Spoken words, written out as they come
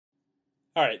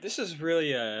All right, this is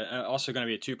really also going to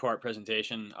be a two-part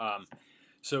presentation.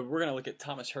 So we're going to look at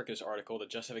Thomas Hurka's article, "The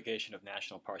Justification of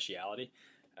National Partiality,"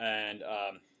 and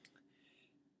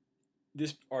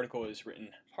this article is written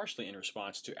partially in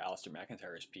response to Alistair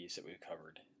McIntyre's piece that we've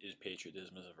covered, "Is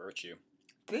Patriotism as a Virtue?"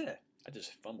 Blech, I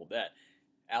just fumbled that.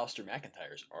 Alistair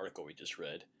McIntyre's article we just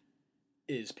read,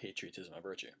 "Is Patriotism a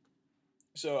Virtue?"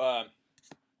 So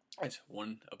that's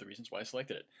one of the reasons why I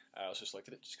selected it. I also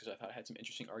selected it just because I thought it had some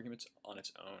interesting arguments on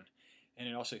its own. And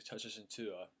it also touches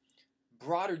into a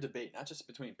broader debate, not just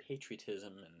between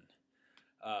patriotism and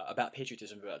about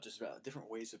patriotism, but just about different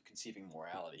ways of conceiving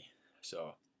morality.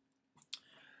 So,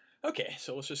 okay,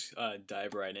 so let's just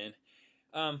dive right in.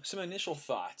 Some initial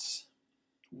thoughts.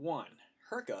 One,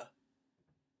 Hurka,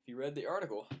 if you read the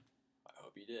article, I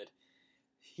hope you did,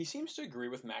 he seems to agree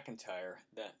with McIntyre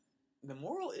that the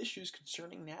moral issues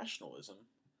concerning nationalism,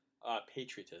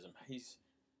 patriotism,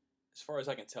 as far as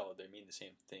I can tell, they mean the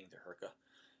same thing to Hurka.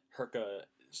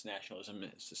 Hurka's nationalism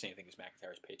is the same thing as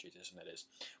McIntyre's patriotism, that is.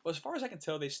 Well, as far as I can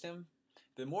tell,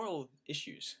 the moral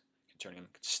issues concerning them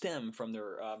stem from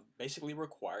their basically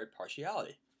required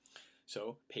partiality.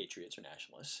 So, patriots or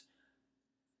nationalists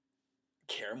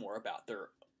care more about their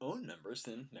own members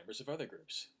than members of other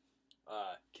groups.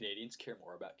 Canadians care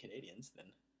more about Canadians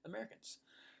than Americans.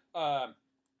 Um,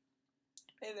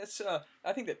 and that's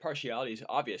I think that partiality is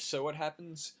obvious. So what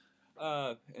happens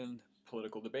in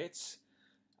political debates?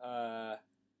 Uh,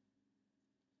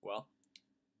 well,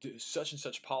 such and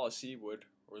such policy would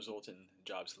result in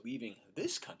jobs leaving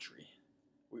this country.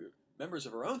 Members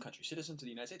of our own country, citizens of the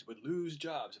United States, would lose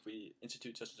jobs if we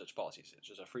institute such and such policies,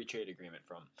 such as a free trade agreement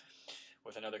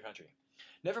with another country.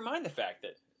 Never mind the fact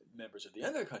that members of the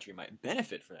other country might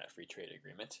benefit from that free trade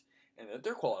agreement and that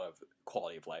their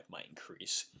quality of life might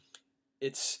increase.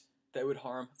 That would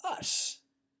harm us,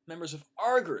 members of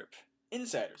our group,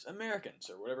 insiders, Americans,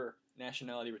 or whatever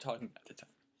nationality we're talking about at the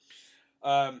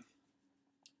time.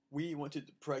 We want to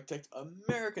protect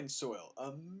American soil,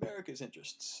 America's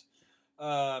interests.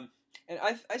 And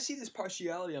I see this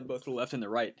partiality on both the left and the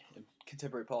right in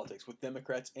contemporary politics with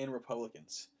Democrats and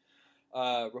Republicans.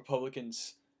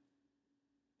 Republicans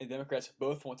and Democrats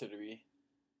both want there to be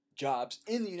jobs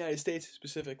in the United States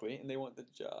specifically, and they want the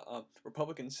job.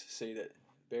 Republicans say that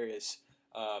various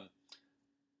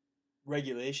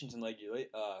regulations and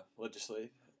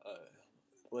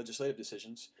legislative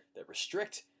decisions that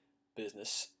restrict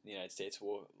business in the United States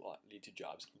will lead to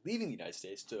jobs leaving the United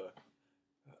States to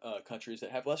countries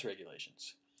that have less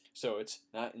regulations. So it's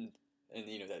not and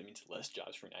that means less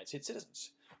jobs for United States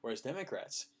citizens. Whereas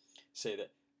Democrats say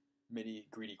that many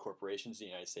greedy corporations in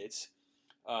the United States,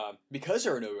 because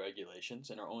there are no regulations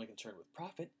and are only concerned with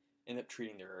profit, end up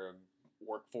treating their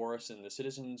workforce and the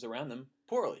citizens around them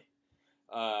poorly,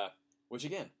 which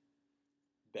again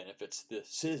benefits the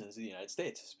citizens of the United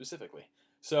States specifically.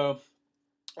 So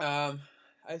I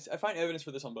find evidence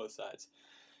for this on both sides.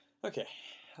 Okay,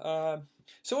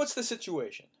 so what's the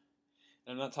situation?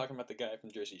 And I'm not talking about the guy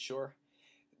from Jersey Shore.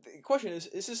 The question is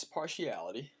this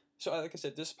partiality? So like I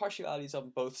said, this partiality is on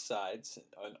both sides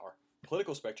on our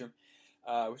political spectrum,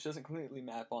 which doesn't completely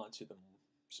map onto the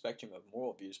spectrum of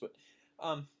moral views. But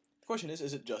the question is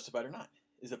it justified or not?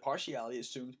 Is the partiality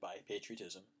assumed by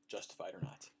patriotism justified or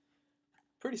not?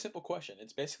 Pretty simple question.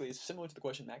 It's similar to the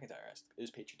question McIntyre asked: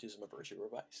 is patriotism a virtue or a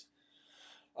vice?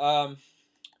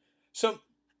 So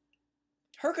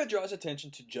Hurka draws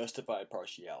attention to justified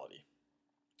partiality,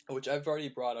 which I've already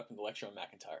brought up in the lecture on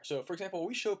McIntyre. So, for example,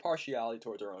 we show partiality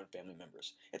towards our own family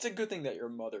members. It's a good thing that your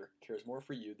mother cares more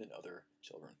for you than other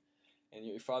children, and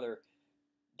your father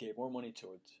gave more money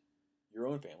towards your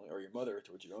own family, or your mother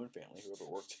towards your own family, whoever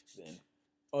worked, than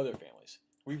other families.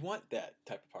 We want that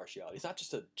type of partiality. It's not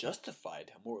just a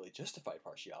morally justified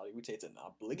partiality. We'd say it's an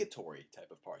obligatory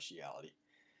type of partiality.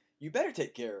 You better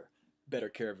take better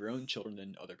care of your own children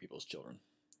than other people's children,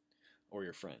 or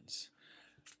your friends.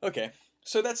 Okay,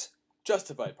 so that's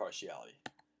justified partiality.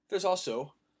 There's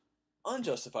also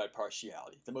unjustified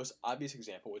partiality. The most obvious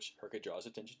example which Hurka draws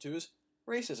attention to is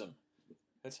racism.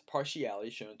 That's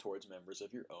partiality shown towards members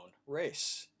of your own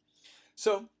race.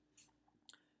 So,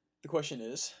 the question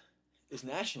is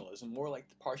nationalism more like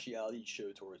the partiality you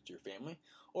show towards your family,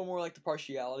 or more like the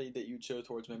partiality that you'd show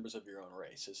towards members of your own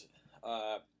race?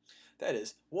 That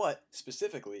is, what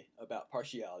specifically about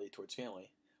partiality towards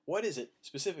family? What is it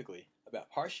specifically about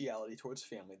partiality towards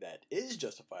family that is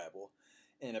justifiable,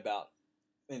 and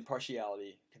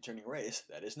partiality concerning race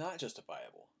that is not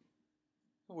justifiable?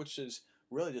 Which is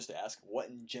really just to ask what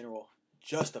in general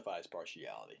justifies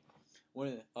partiality.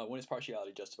 When is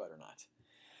partiality justified or not?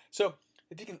 So,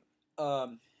 if you can,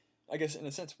 I guess in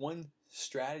a sense, one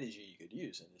strategy you could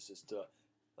use, and this is to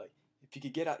if you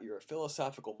could get out your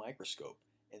philosophical microscope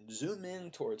and zoom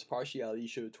in towards partiality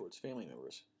shown towards family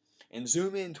members, and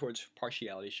zoom in towards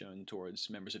partiality shown towards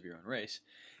members of your own race,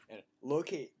 and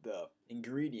locate the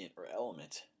ingredient or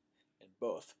element in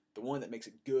both, the one that makes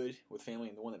it good with family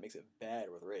and the one that makes it bad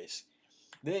with race,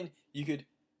 then you could,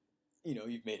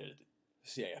 you've made a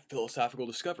philosophical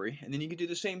discovery, and then you could do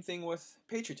the same thing with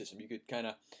patriotism. You could kind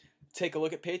of take a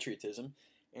look at patriotism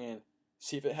and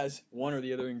see if it has one or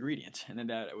the other ingredient, and then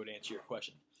that would answer your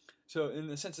question. So in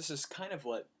the sense, this is kind of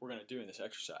what we're going to do in this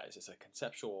exercise. It's a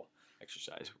conceptual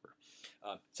exercise.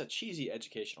 It's a cheesy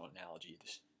educational analogy,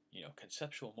 this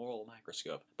conceptual moral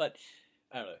microscope. But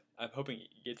I don't know. I'm hoping you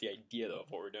get the idea, though, of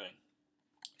what we're doing.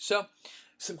 So,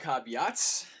 some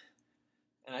caveats.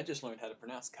 And I just learned how to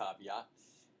pronounce caveat.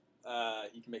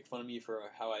 You can make fun of me for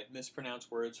how I mispronounce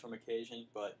words from occasion,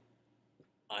 but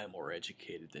I'm more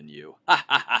educated than you.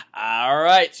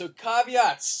 Alright, so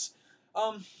caveats.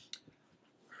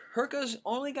 Hurka's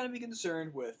only going to be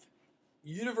concerned with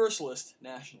universalist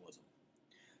nationalism.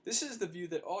 This is the view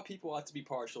that all people ought to be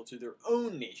partial to their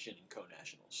own nation and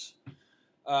co-nationals.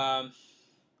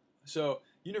 So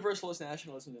universalist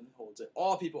nationalism then holds that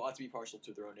all people ought to be partial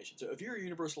to their own nation. So if you're a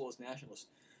universalist nationalist,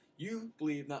 you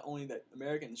believe not only that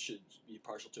Americans should be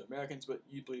partial to Americans, but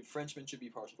you believe Frenchmen should be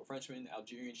partial to Frenchmen,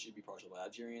 Algerians should be partial to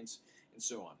Algerians, and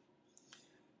so on.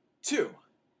 2.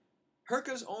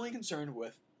 Hurka's only concerned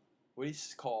with what he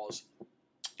calls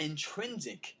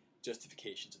intrinsic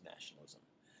justifications of nationalism.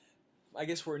 I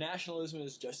guess where nationalism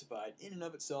is justified in and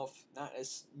of itself, not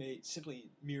as simply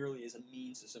merely as a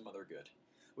means to some other good.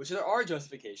 Which there are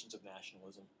justifications of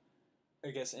nationalism, I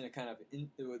guess, in a kind of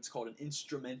what's called an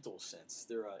instrumental sense.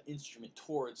 They're an instrument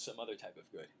towards some other type of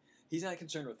good. He's not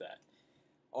concerned with that,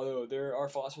 although there are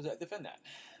philosophers that defend that.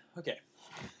 Okay,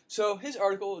 so his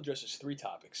article addresses 3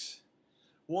 topics.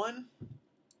 1,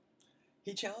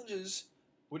 he challenges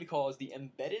what he calls the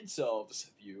embedded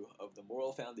selves view of the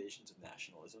moral foundations of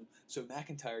nationalism. So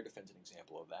McIntyre defends an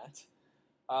example of that.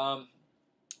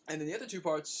 And then the other 2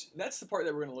 parts, that's the part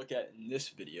that we're going to look at in this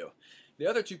video. The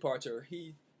other 2 parts are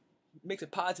he makes a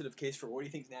positive case for what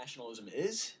he thinks nationalism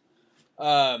is.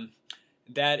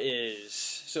 That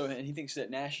is, and he thinks that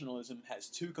nationalism has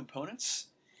 2 components.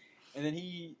 And then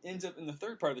he ends up in the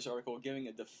 3rd part of this article giving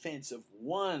a defense of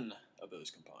one of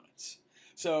those components.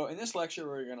 So in this lecture,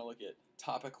 we're going to look at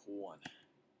topic 1,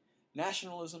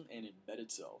 nationalism and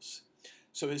embedded selves.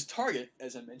 So his target,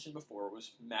 as I mentioned before,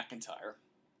 was McIntyre,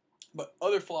 but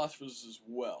other philosophers as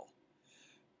well,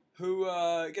 who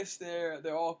I guess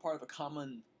they're all part of a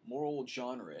common moral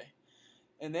genre,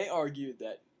 and they argued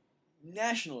that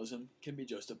nationalism can be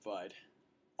justified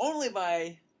only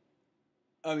by,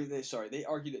 they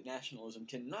argue that nationalism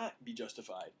cannot be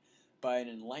justified by an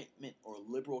Enlightenment or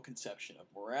liberal conception of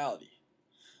morality.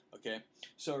 Okay,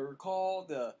 so recall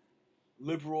the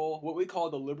liberal, what we call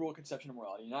the liberal conception of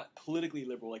morality, not politically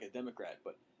liberal like a Democrat,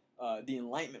 but the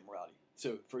Enlightenment morality.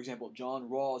 So, for example, John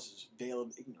Rawls' veil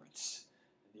of ignorance,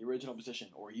 the original position,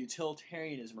 or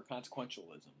utilitarianism or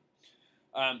consequentialism.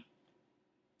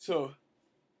 So,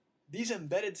 these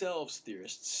embedded selves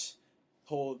theorists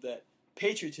hold that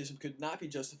patriotism could not be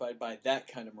justified by that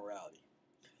kind of morality.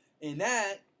 And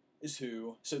that is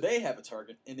so they have a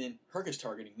target, and then Hurka's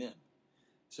targeting them.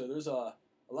 So there's a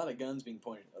lot of guns being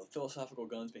pointed, philosophical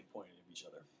guns being pointed at each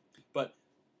other. But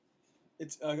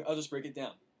I'll just break it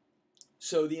down.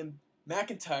 So the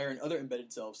McIntyre and other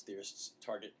embedded selves theorists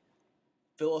target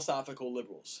philosophical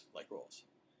liberals like Rawls.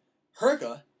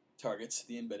 Hurka targets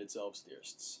the embedded selves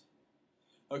theorists.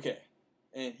 Okay,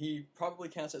 and he probably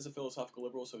counts as a philosophical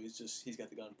liberal, so he's got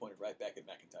the gun pointed right back at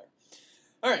McIntyre.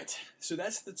 All right, so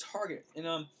that's the target, and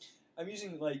I'm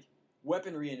using like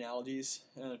weaponry analogies.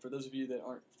 For those of you that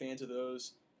aren't fans of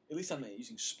those, at least I'm not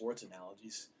using sports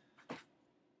analogies.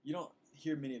 You don't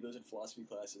hear many of those in philosophy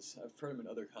classes. I've heard them in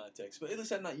other contexts, but at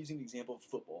least I'm not using the example of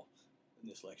football in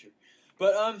this lecture.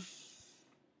 But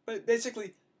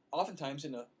basically, oftentimes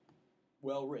in a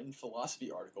well-written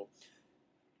philosophy article,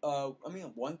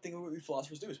 one thing we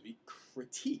philosophers do is we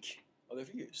critique other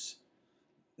views.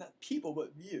 Not people,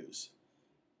 but views.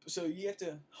 So you have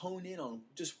to hone in on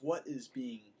just what is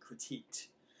being critiqued.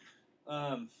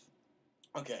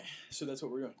 Okay, so that's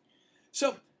what we're doing.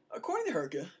 So, according to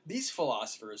Hurka, these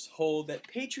philosophers hold that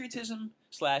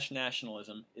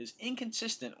patriotism/nationalism is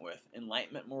inconsistent with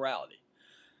Enlightenment morality,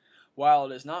 while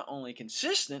it is not only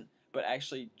consistent, but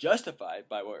actually justified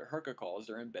by what Hurka calls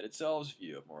their embedded selves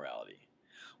view of morality,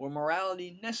 where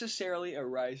morality necessarily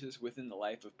arises within the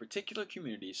life of particular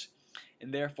communities,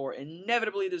 and therefore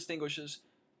inevitably distinguishes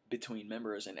between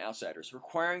members and outsiders,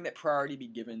 requiring that priority be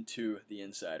given to the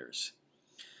insiders.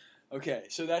 Okay,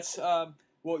 so that's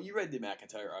Well, you read the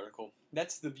McIntyre article.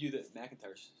 That's the view that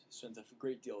McIntyre spends a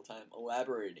great deal of time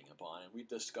elaborating upon, and we've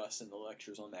discussed in the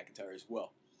lectures on McIntyre as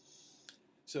well.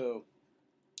 So,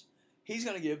 he's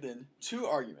going to give then two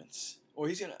arguments, or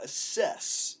he's going to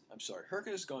assess. Hurka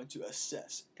is going to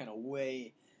assess, kind of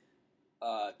weigh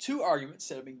two arguments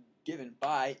that have been given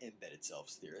by embedded self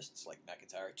theorists like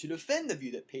McIntyre to defend the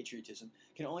view that patriotism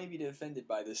can only be defended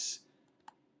by this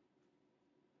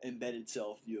embedded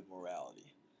self view of morality.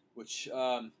 Which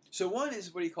so one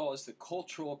is what he calls the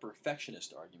cultural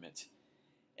perfectionist argument,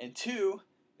 and two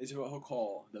is what he'll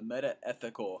call the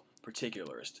meta-ethical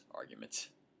particularist argument.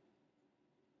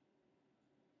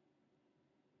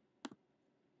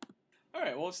 All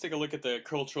right, well, let's take a look at the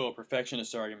cultural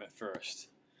perfectionist argument first.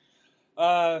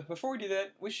 Before we do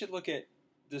that, we should look at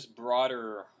this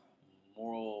broader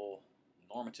moral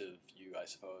normative view, I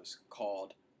suppose,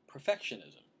 called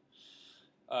perfectionism,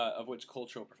 of which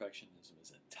cultural perfectionism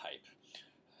is a type.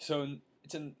 So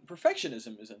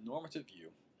perfectionism is a normative view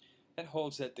that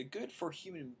holds that the good for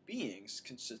human beings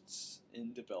consists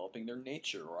in developing their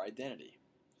nature or identity.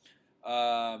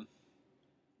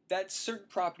 That's certain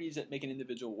properties that make an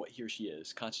individual what he or she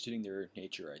is, constituting their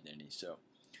nature or identity. So,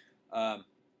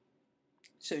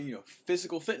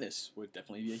 physical fitness would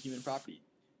definitely be a human property,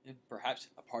 and perhaps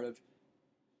a part of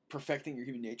perfecting your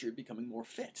human nature, becoming more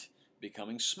fit,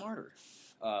 becoming smarter,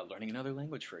 learning another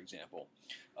language, for example.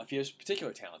 If you have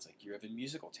particular talents, like you have a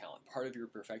musical talent, part of your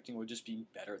perfecting would just be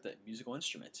better at that musical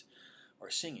instrument, or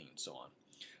singing, and so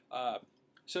on.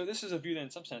 So this is a view that in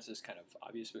some sense is kind of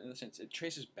obvious, but in a sense it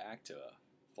traces back to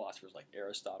philosophers like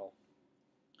Aristotle.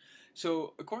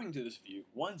 So according to this view,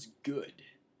 one's good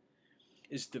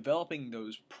is developing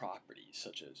those properties,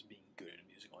 such as being good at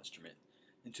a musical instrument,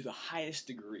 into the highest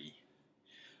degree.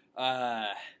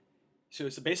 So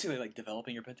it's basically like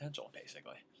developing your potential,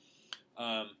 basically.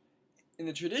 In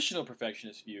the traditional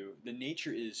perfectionist view, the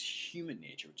nature is human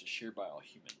nature, which is shared by all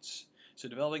humans. So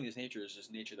developing this nature is this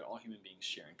nature that all human beings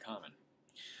share in common.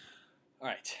 All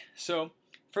right. So,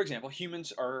 for example,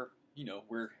 humans are,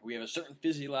 we have a certain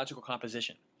physiological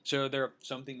composition. So there are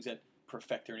some things that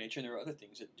perfect our nature, and there are other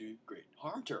things that do great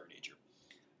harm to our nature.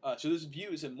 So this view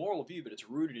is a moral view, but it's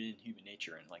rooted in human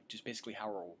nature and like just basically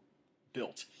how we're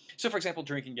built. So, for example,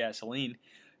 drinking gasoline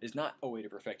is not a way to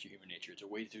perfect your human nature. It's a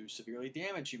way to severely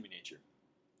damage human nature.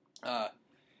 But,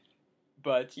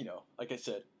 like I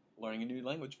said, learning a new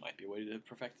language might be a way to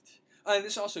perfect it. And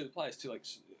this also applies to like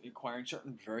acquiring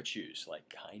certain virtues like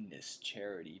kindness,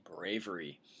 charity,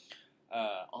 bravery,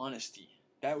 honesty.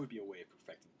 That would be a way of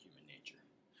perfecting human nature.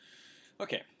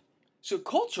 Okay, so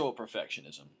cultural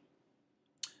perfectionism.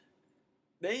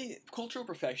 Cultural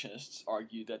perfectionists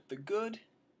argue that the good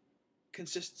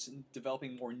consists in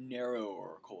developing more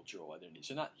narrower cultural identities.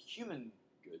 So not human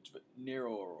goods, but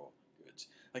narrower goods.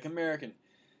 Like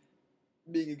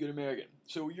being a good American.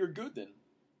 So your good then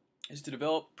is to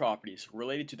develop properties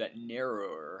related to that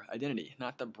narrower identity,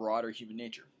 not the broader human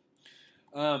nature.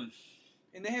 And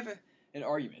they have an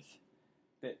argument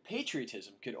that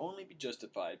patriotism could only be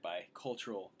justified by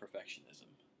cultural perfectionism.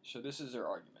 So this is their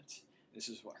argument. This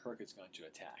is what Hurka is going to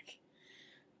attack.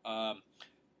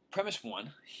 Premise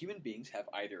 1, human beings have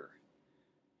either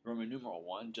Roman numeral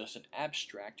 1, just an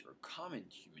abstract or common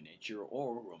human nature,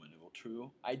 or Roman numeral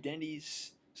 2,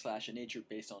 identities / a nature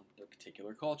based on their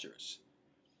particular cultures.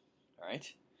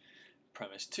 Alright?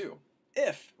 Premise 2,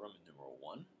 if Roman numeral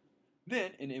 1,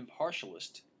 then an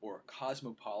impartialist or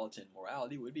cosmopolitan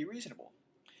morality would be reasonable.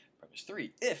 Premise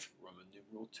 3, if Roman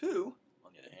numeral 2,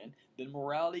 on the other hand, then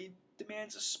morality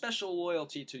demands a special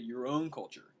loyalty to your own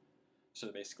culture.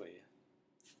 So basically,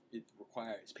 it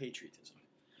requires patriotism.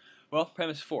 Well,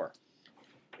 premise 4.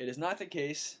 It is not the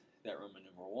case that Roman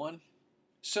numeral 1,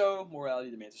 so morality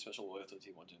demands a special loyalty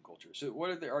to one's own culture. So what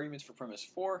are the arguments for premise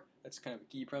 4? That's kind of a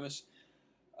key premise.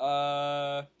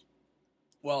 Well,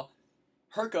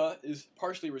 Hurka is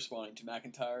partially responding to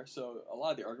McIntyre, so a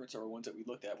lot of the arguments are ones that we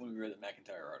looked at when we read the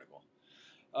McIntyre article.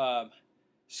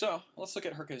 So let's look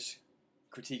at Hurka's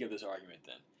critique of this argument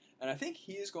then. And I think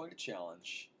he is going to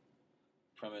challenge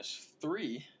premise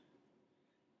 3,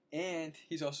 and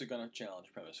he's also going to challenge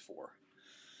premise 4.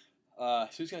 So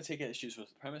he's going to take issues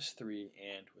with premise 3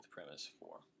 and with premise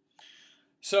 4.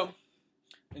 So,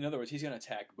 in other words, he's going to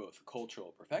attack both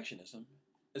cultural perfectionism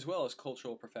as well as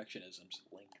cultural perfectionism's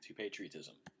link to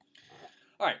patriotism.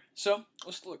 Alright, so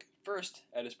let's look first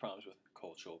at his problems with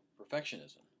cultural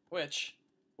perfectionism, which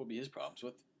will be his problems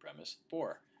with premise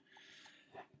 4.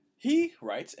 He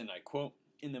writes, and I quote,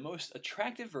 "In the most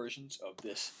attractive versions of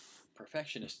this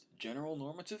perfectionist general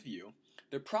normative view,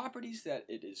 the properties that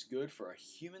it is good for a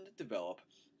human to develop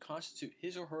constitute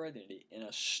his or her identity in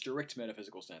a strict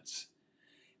metaphysical sense.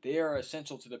 They are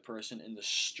essential to the person in the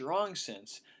strong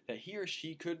sense that he or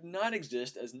she could not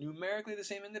exist as numerically the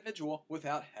same individual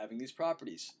without having these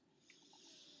properties.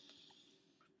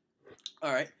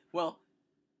 Alright, well,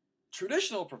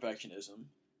 traditional perfectionism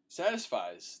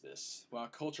satisfies this, while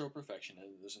cultural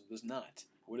perfectionism does not.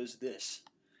 What is this?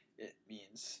 It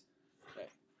means that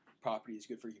property is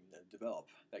good for humans to develop,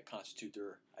 that constitute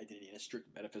their identity in a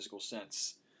strict metaphysical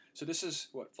sense. So this is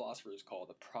what philosophers call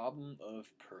the problem of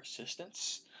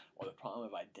persistence, or the problem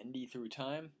of identity through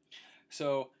time.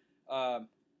 So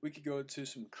we could go to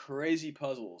some crazy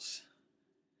puzzles.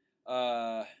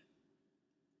 So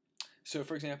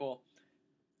for example,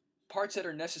 parts that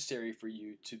are necessary for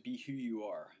you to be who you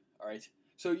are. All right.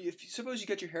 So suppose you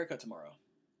get your haircut tomorrow,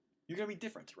 you're gonna be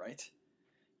different, right?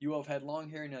 You will have had long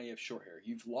hair, now you have short hair.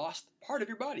 You've lost part of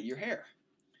your body, your hair.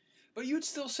 But you would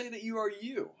still say that you are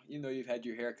you, even though you've had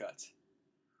your hair cut.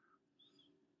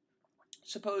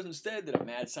 Suppose instead that a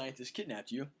mad scientist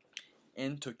kidnapped you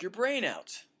and took your brain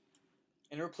out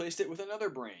and replaced it with another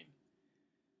brain.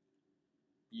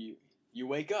 You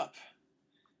wake up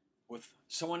with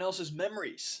someone else's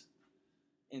memories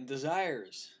and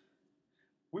desires.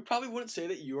 We probably wouldn't say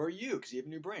that you are you because you have a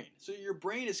new brain. So your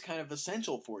brain is kind of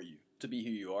essential for you to be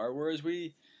who you are, whereas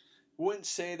we wouldn't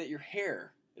say that your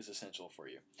hair is essential for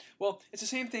you. Well, it's the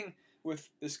same thing with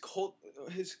this cult.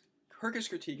 Hurka's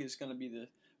critique is going to be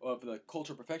of the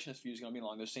cultural perfectionist view is going to be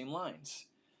along those same lines.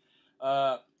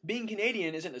 Being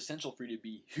Canadian isn't essential for you to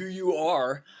be who you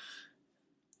are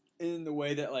in the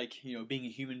way that, like, you know, being a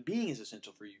human being is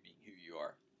essential for you being who you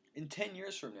are. In 10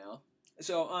 years from now,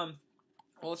 so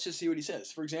well, let's just see what he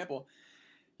says. For example,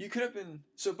 you could have been,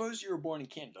 suppose you were born in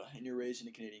Canada and you're raised in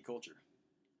a Canadian culture.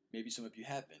 Maybe some of you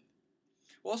have been.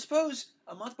 Well, suppose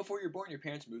a month before you're born, your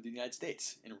parents moved to the United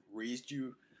States and raised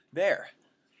you there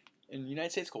in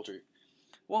United States culture.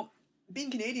 Well,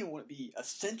 being Canadian wouldn't be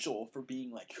essential for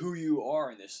being like who you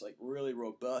are in this like really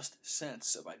robust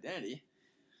sense of identity.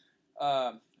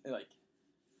 Like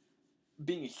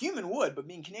being a human would, but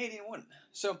being Canadian wouldn't.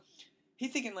 So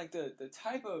he's thinking like the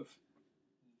type of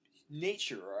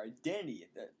nature or identity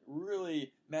that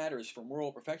really matters for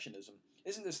moral perfectionism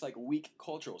isn't this like weak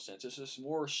cultural sense. It's this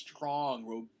more strong,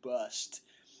 robust,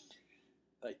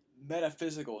 like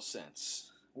metaphysical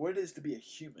sense. What it is to be a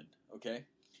human, okay?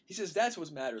 He says that's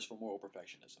what matters for moral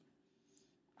perfectionism.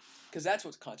 Because that's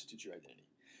what constitutes your identity.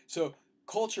 So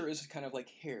culture is kind of like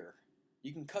hair.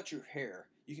 You can cut your hair.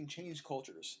 You can change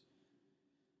cultures.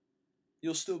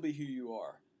 You'll still be who you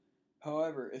are.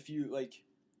 However, if you like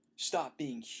stop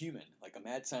being human, like a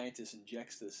mad scientist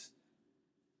injects this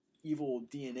evil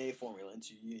DNA formula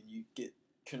into you and you get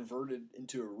converted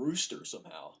into a rooster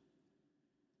somehow,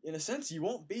 in a sense, you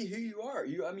won't be who you are.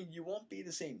 You won't be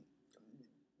the same.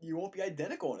 You won't be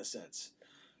identical in a sense.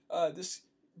 This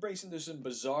brings into some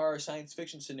bizarre science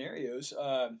fiction scenarios.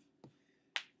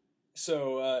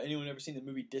 Anyone ever seen the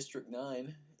movie District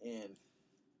 9? And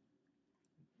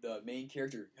the main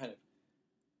character kind of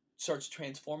starts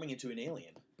transforming into an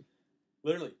alien.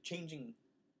 Literally changing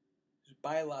his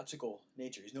biological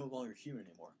nature. He's no longer human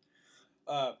anymore.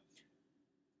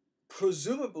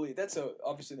 Presumably,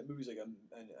 obviously the movie's like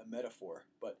a metaphor,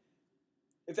 but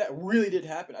if that really did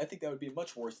happen, I think that would be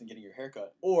much worse than getting your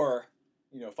haircut, or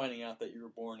finding out that you were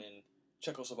born in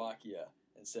Czechoslovakia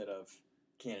instead of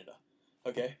Canada.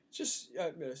 Okay, so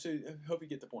I hope you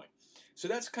get the point. So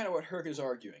that's kind of what Hurka is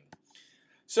arguing.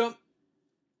 So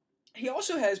he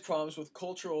also has problems with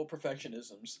cultural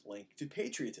perfectionisms linked to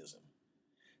patriotism.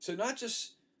 So not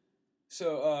just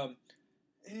we'll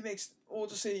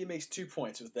just say he makes 2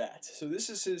 points with that. So this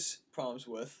is his problems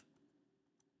with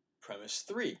premise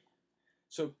 3.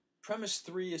 So premise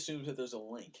 3 assumes that there's a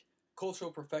link.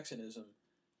 Cultural perfectionism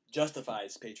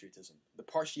justifies patriotism, the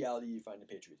partiality you find in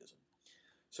patriotism.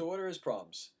 So what are his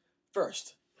problems?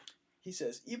 First, he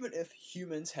says, even if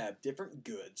humans have different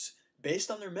goods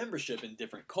based on their membership in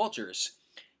different cultures,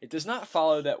 it does not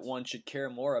follow that one should care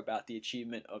more about the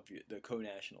achievement of your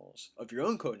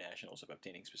own co-nationals of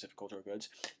obtaining specific cultural goods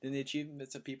than the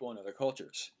achievements of people in other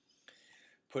cultures.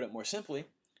 Put it more simply,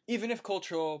 even if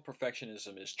cultural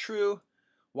perfectionism is true,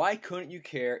 why couldn't you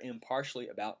care impartially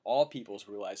about all peoples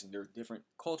realizing their different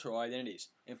cultural identities?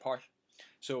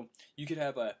 So you could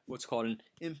have what's called an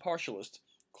impartialist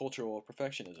cultural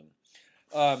perfectionism.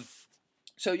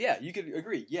 So yeah, you could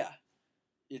agree, yeah.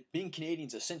 Being Canadian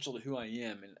is essential to who I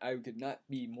am, and I could not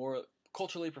be more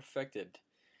culturally perfected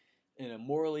in a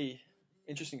morally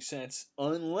interesting sense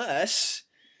unless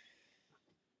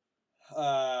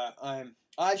I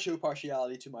show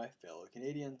partiality to my fellow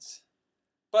Canadians.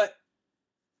 But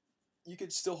you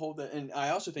could still hold that. And I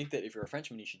also think that if you're a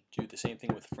Frenchman, you should do the same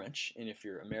thing with French, and if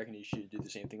you're American, you should do the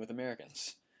same thing with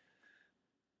Americans.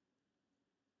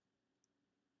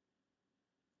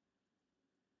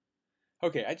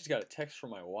 Okay, I just got a text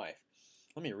from my wife.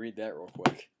 Let me read that real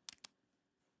quick.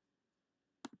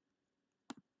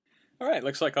 Alright,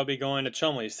 looks like I'll be going to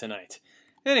Chumley's tonight.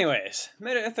 Anyways,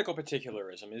 metaethical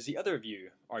particularism is the other view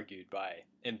argued by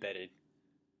embedded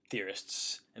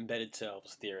theorists, embedded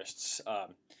selves theorists,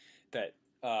 that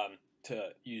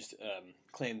to use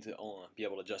claim to be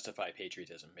able to justify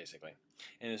patriotism, basically.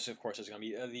 And this, of course, is going to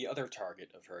be the other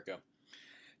target of Hurka.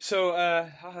 So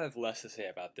I'll have less to say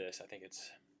about this. I think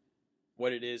it's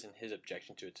what it is, and his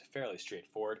objection to it's fairly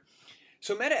straightforward.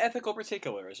 So metaethical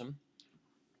particularism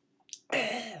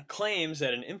claims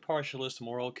that an impartialist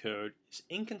moral code is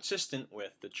inconsistent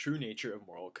with the true nature of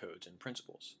moral codes and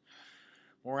principles.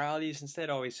 Morality is instead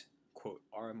always, quote,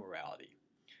 our morality.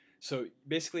 So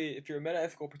basically, if you're a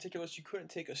metaethical particularist, you couldn't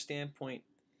take a standpoint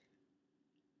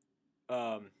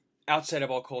outside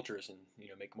of all cultures and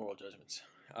make moral judgments.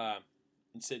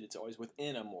 Instead, it's always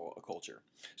within a culture.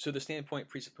 So the standpoint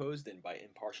presupposed then by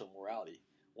impartial morality,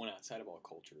 one outside of all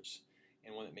cultures,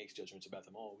 and one that makes judgments about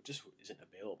them all, just isn't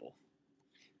available.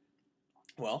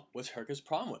 Well, what's Hurka's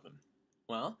problem with them?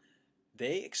 Well,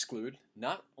 they exclude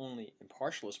not only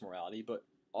impartialist morality, but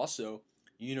also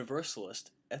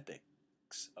universalist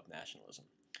ethics of nationalism.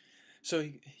 So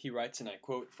he writes, and I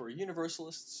quote, "For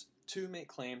universalists to make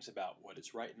claims about what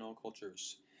is right in all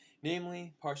cultures,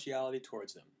 namely partiality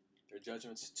towards them. Their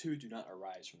judgments, too, do not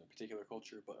arise from the particular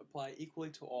culture, but apply equally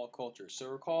to all cultures." So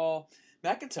recall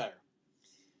McIntyre.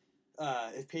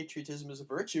 If patriotism is a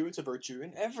virtue, it's a virtue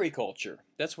in every culture.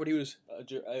 That's what he was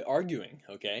arguing,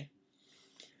 okay?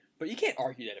 But you can't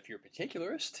argue that if you're a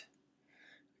particularist,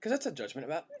 because that's a judgment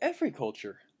about every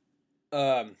culture.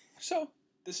 So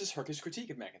this is Hurka's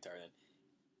critique of McIntyre, then.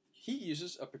 He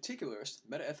uses a particularist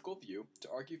metaethical view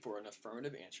to argue for an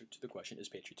affirmative answer to the question, is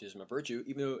patriotism a virtue,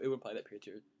 even though it would imply that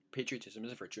patriotism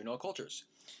is a virtue in all cultures.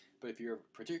 But if you're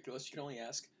a particularist, you can only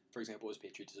ask, for example, is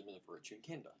patriotism a virtue in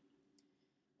Canada?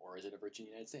 Or is it a virtue in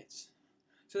the United States?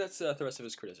 So that's the rest of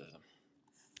his criticism.